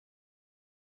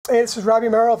Hey, this is Robbie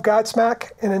Merrill of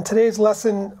Godsmack, and in today's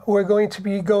lesson we're going to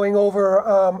be going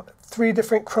over 3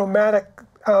 different chromatic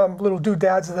little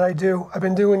doodads that I do. I've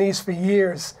been doing these for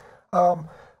years.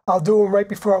 I'll do them right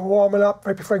before I'm warming up,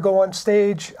 right before I go on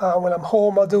stage. When I'm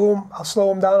home I'll do them. I'll slow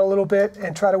them down a little bit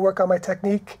and try to work on my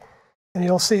technique. And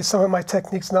you'll see some of my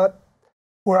technique's not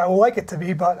where I would like it to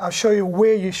be, but I'll show you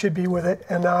where you should be with it.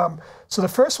 And so the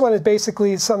first one is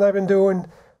basically something I've been doing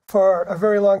for a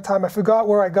very long time. I forgot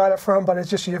where I got it from, but it's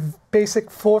just your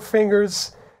basic 4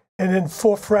 fingers and then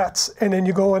 4 frets, and then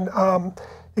you go in.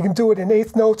 You can do it in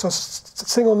 1/8 notes or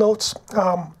single notes.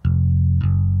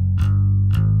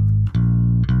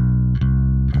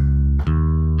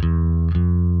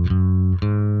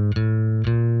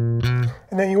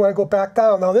 And then you want to go back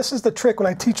down. Now this is the trick when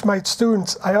I teach my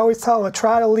students. I always tell them to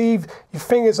try to leave your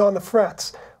fingers on the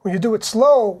frets. When you do it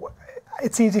slow,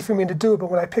 it's easy for me to do,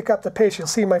 but when I pick up the pace, you'll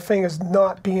see my fingers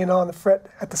not being on the fret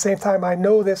at the same time. I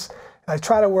know this, and I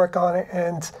try to work on it,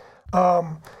 and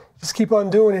just keep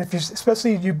on doing it.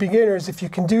 Especially you beginners, if you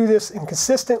can do this and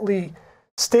consistently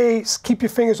keep your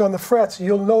fingers on the frets,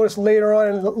 you'll notice later on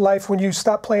in life when you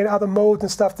stop playing other modes and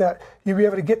stuff that you'll be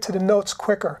able to get to the notes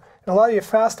quicker. And a lot of your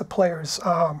faster players,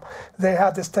 they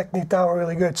have this technique down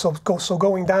really good. So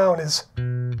going down is...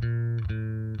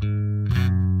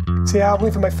 See how I'm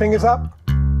leaving my fingers up?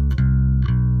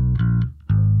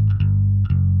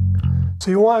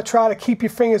 So you want to try to keep your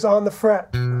fingers on the fret.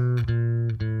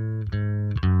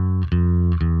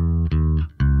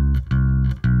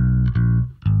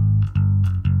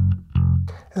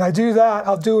 And I do that,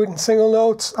 I'll do it in single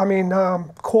notes,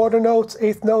 quarter notes,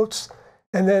 1/8 notes,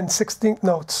 and then 16th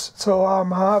notes. So I'll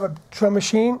have a drum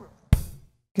machine,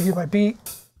 give you my beat.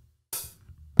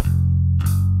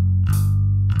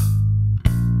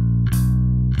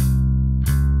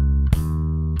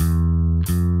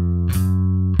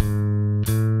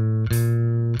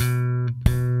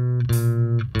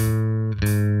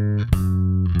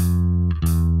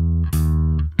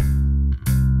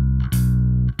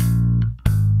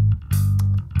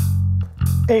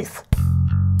 Eighth.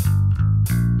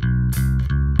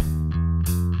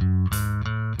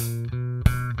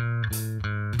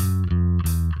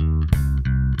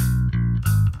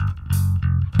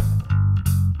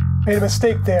 Made a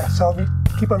mistake there, so I'll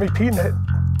keep on repeating it.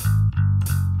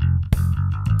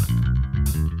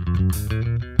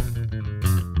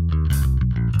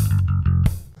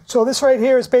 So this right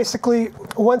here is basically,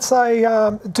 once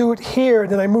I do it here,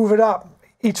 then I move it up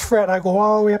each fret. I go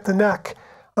all the way up the neck.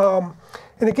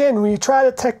 And again, when you try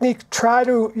the technique, I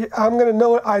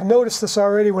noticed this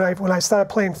already when I started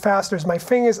playing faster, is my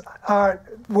fingers aren't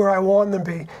where I want them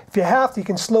to be. If you have to, you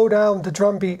can slow down the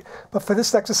drum beat. But for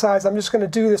this exercise, I'm just going to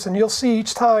do this, and you'll see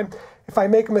each time, if I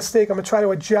make a mistake, I'm going to try to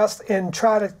adjust and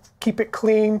try to keep it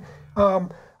clean.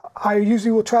 I usually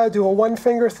will try to do a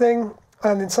 1-finger thing,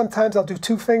 and then sometimes I'll do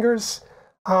 2 fingers.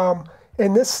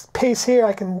 In this pace here,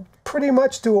 I can pretty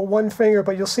much do a 1-finger,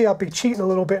 but you'll see I'll be cheating a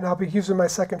little bit, and I'll be using my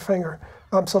 2nd finger.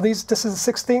 So this is the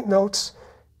 16th notes,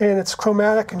 and it's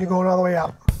chromatic, and you're going all the way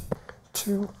out.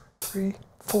 2, 3,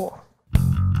 4.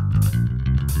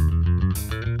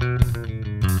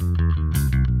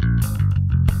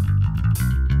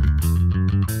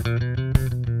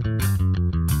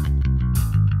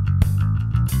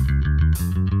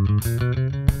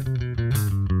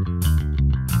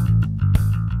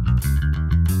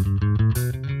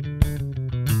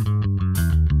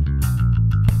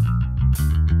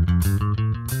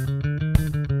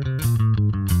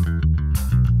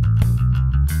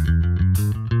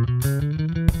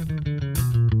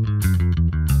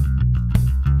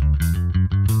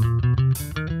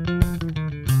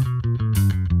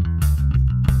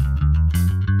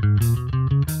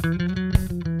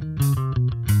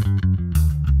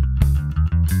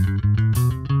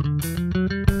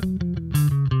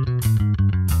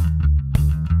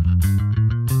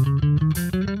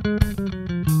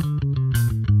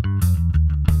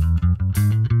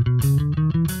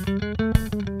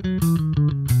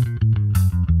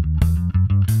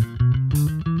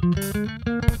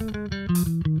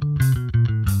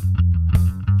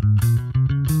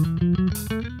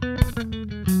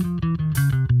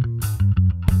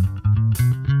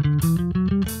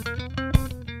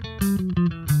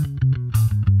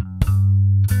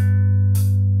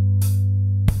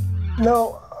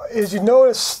 Now, as you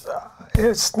notice,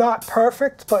 it's not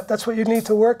perfect, but that's what you need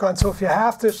to work on. So if you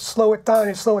have to slow it down,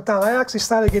 you slow it down. I actually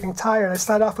started getting tired. I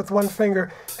started off with 1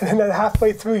 finger, and then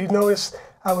halfway through, you notice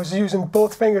I was using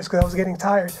both fingers because I was getting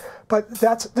tired. But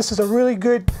this is a really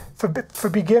good for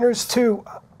beginners too.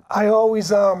 I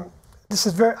always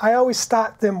I always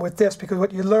start them with this, because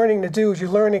what you're learning to do is you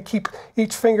learn to keep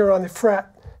each finger on the fret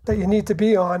that you need to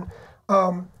be on.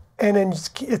 And then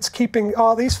it's keeping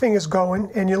all these fingers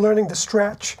going, and you're learning to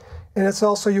stretch. And it's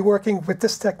also, you're working with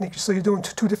this technique, so you're doing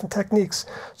two different techniques.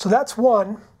 So that's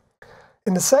one.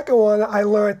 And the second one I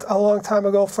learned a long time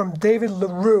ago from David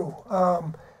LaRue.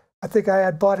 I think I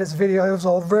had bought his video. It was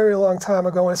a very long time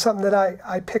ago, and it's something that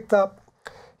I picked up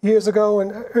years ago,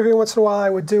 and every once in a while I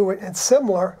would do it. It's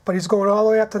similar, but he's going all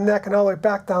the way up the neck and all the way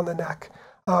back down the neck.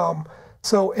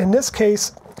 So in this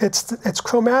case, it's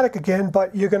chromatic again,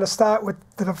 but you're going to start with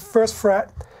the first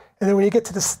fret, and then when you get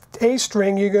to the A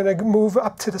string, you're going to move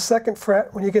up to the second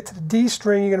fret. When you get to the D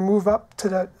string, you're going to move up to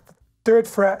the third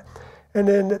fret, and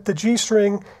then the G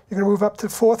string, you're going to move up to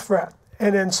the fourth fret,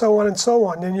 and then so on and so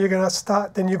on. Then you're going to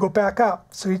start, then you go back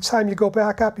up. So each time you go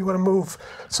back up, you want to move.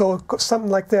 So something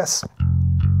like this.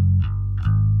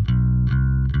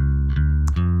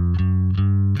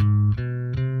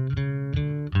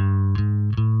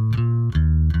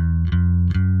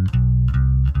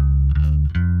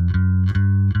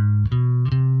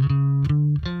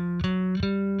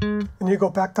 And you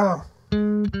go back down.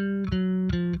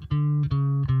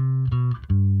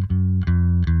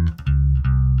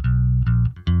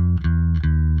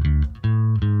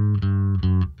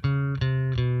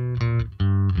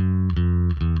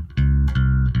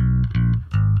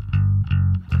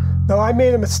 Now I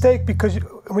made a mistake because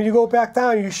when you go back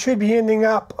down, you should be ending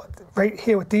up right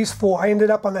here with these four. I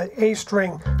ended up on the A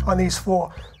string on these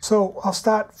four. So I'll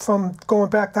start from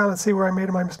going back down and see where I made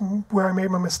my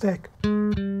mistake.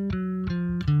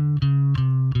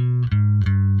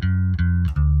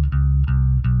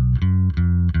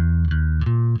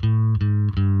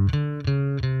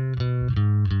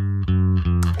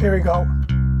 Here we go.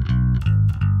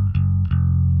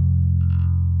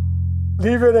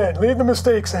 Leave it in. Leave the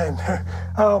mistakes in.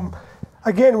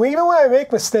 Again, even when I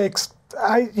make mistakes,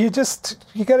 you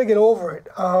got to get over it,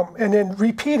 and then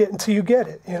repeat it until you get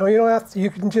it. You know, you don't have to.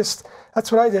 You can just.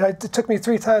 That's what I did. It took me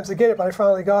 3 times to get it, but I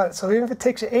finally got it. So even if it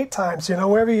takes you 8 times, you know,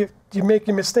 wherever you make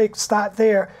your mistake, start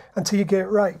there until you get it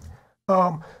right.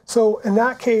 So in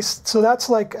that case, so that's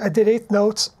like I did 8th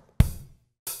notes.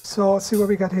 So let's see what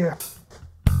we got here.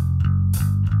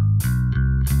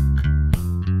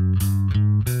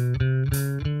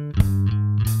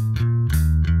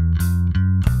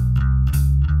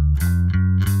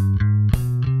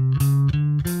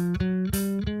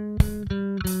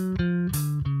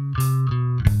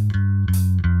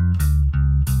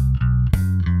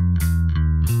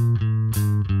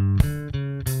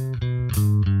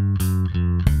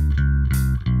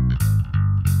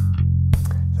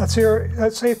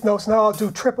 That's 8th notes. Now I'll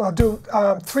do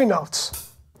 3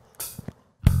 notes.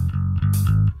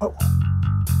 Oh.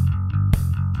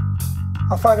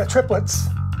 I'll find the triplets.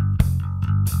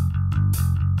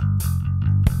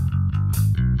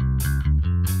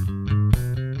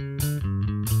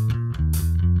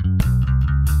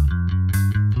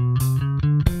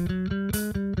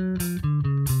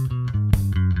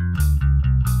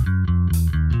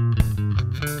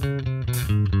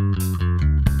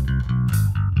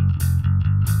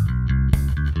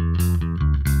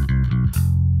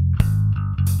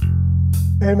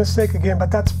 Made a mistake again, but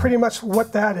that's pretty much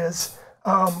what that is.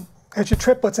 As your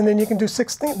triplets, and then you can do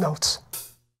 16th notes.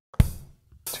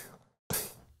 2,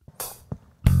 3, 4.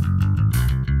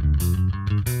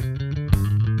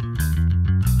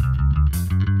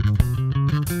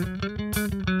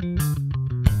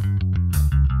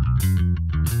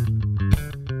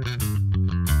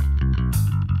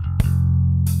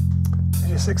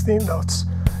 There's your 16th notes.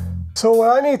 So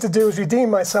what I need to do is redeem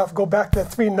myself, go back to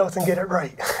 3 notes and get it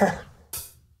right.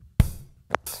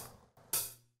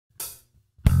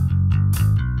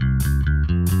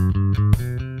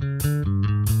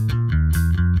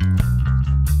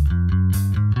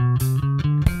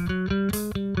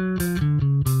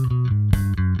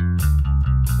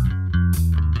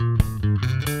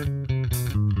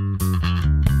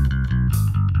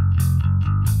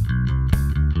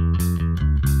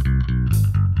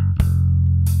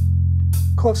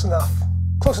 Close enough.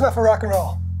 Close enough for rock and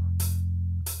roll.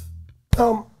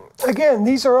 Again,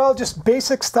 these are all just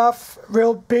basic stuff,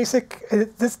 real basic.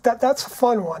 That's a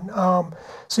fun one.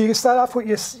 So you can start off with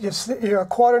your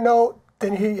quarter note,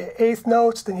 then you hit your 8th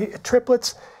notes, then you hit your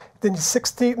triplets, then your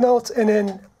 16th notes, and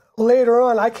then later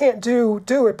on, I can't do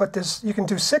it, but you can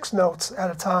do 6 notes at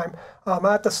a time. I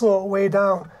have to slow it way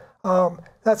down.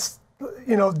 That's,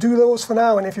 you know, do those for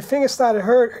now. And if your fingers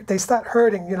they start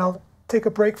hurting, you know, take a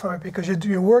break from it, because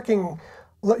you're working,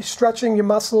 stretching your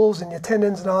muscles and your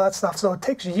tendons and all that stuff. So it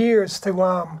takes years to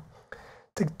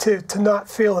not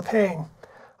feel the pain.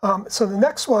 So the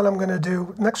next one I'm going to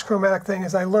do, next chromatic thing,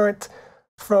 is I learned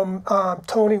from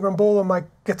Tony Rambola, my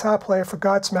guitar player for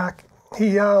Godsmack.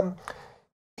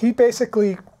 He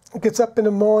basically gets up in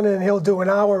the morning and he'll do an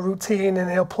hour routine and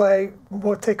he'll play,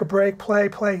 we'll take a break, play.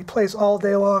 He plays all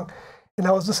day long. And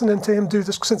I was listening to him do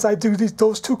this, since I do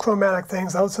those two chromatic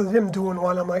things, I was him doing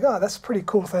one. I'm like, oh, that's a pretty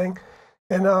cool thing.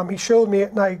 And he showed me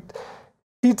at night.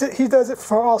 He does it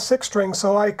for all 6 strings,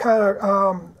 so I kind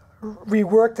of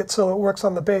reworked it so it works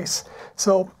on the bass.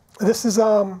 So this is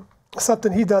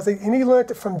something he does, and he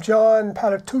learned it from John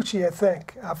Patitucci, I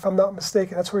think, if I'm not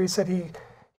mistaken. That's where he said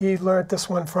he learned this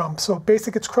one from. So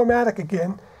basically, it's chromatic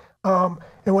again. And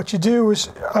what you do is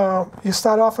you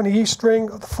start off on the E string,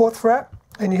 the 4th fret,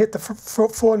 and you hit the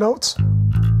 4 notes.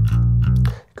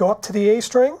 Go up to the A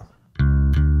string.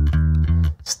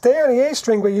 Stay on the A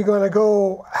string, but you're going to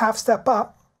go half step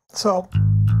up. So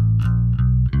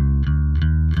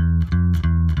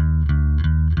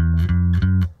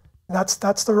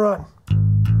that's the run.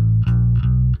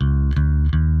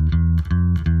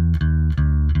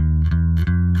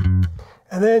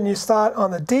 And then you start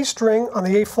on the D string on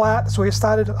the A flat. That's where you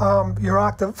started your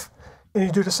octave, and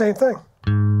you do the same thing.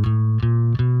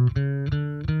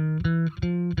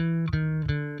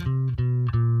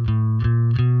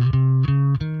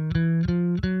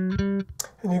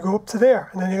 And you go up to there,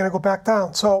 and then you're going to go back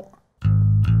down. So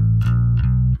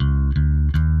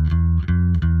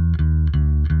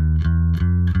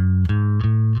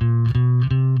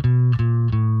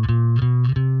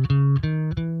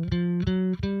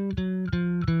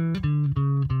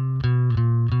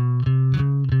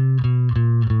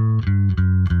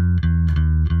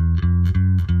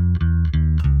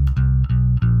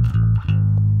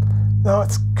now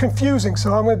it's confusing,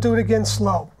 so I'm going to do it again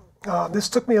slow. This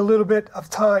took me a little bit of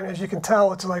time, as you can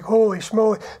tell. It's like, holy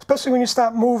schmoly, especially when you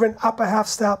start moving up a half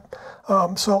step.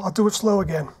 So I'll do it slow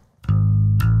again.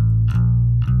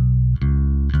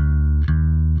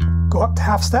 Go up to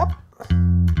half step.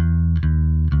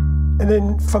 And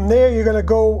then from there, you're going to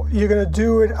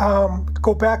do it,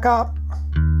 go back up,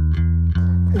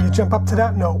 and you jump up to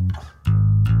that note.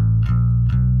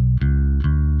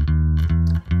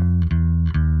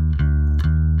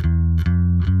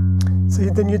 So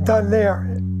then you're done there.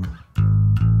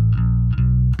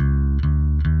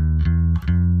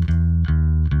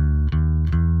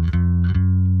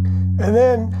 And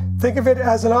then think of it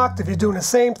as an octave. You're doing the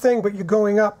same thing, but you're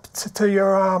going up to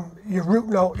your root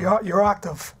note, your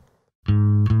octave.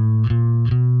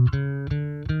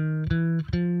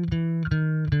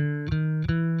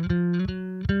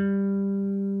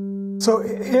 So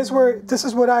here's where, this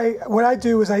is what I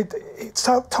do is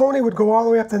Tony would go all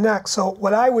the way up the neck. So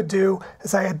what I would do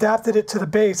is I adapted it to the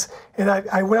bass, and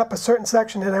I went up a certain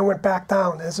section and I went back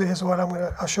down. Here's what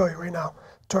I'll show you right now.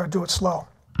 Try to do it slow.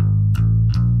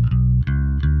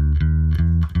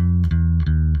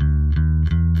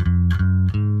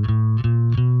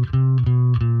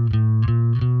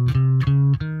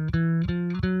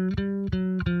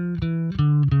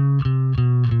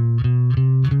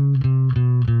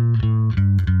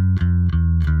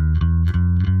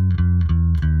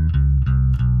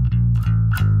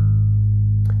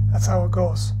 That's how it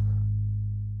goes.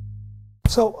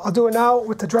 So I'll do it now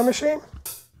with the drum machine.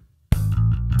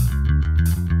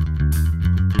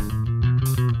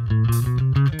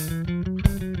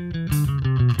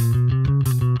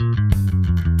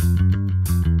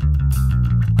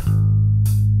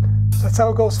 So that's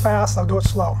how it goes fast. I'll do it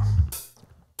slow.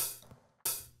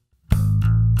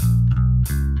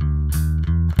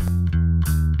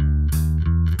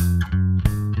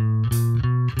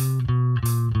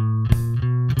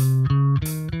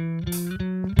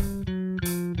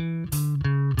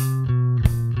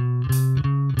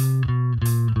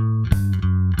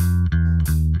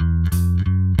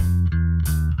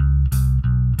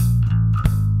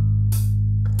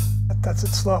 That's it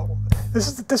slow.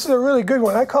 This is a really good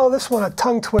one. I call this one a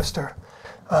tongue twister,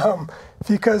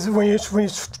 because when you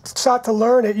start to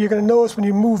learn it, you're going to notice when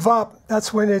you move up,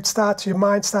 that's when it starts. Your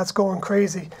mind starts going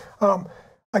crazy.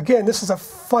 Again, this is a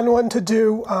fun one to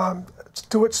do.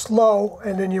 Do it slow,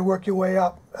 and then you work your way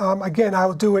up. Again,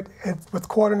 I'll do it with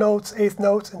quarter notes, 1/8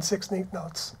 notes, and 16th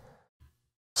notes.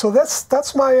 So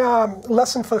that's my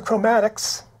lesson for the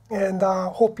chromatics, and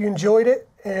hope you enjoyed it.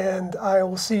 And I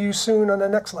will see you soon on the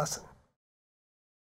next lesson.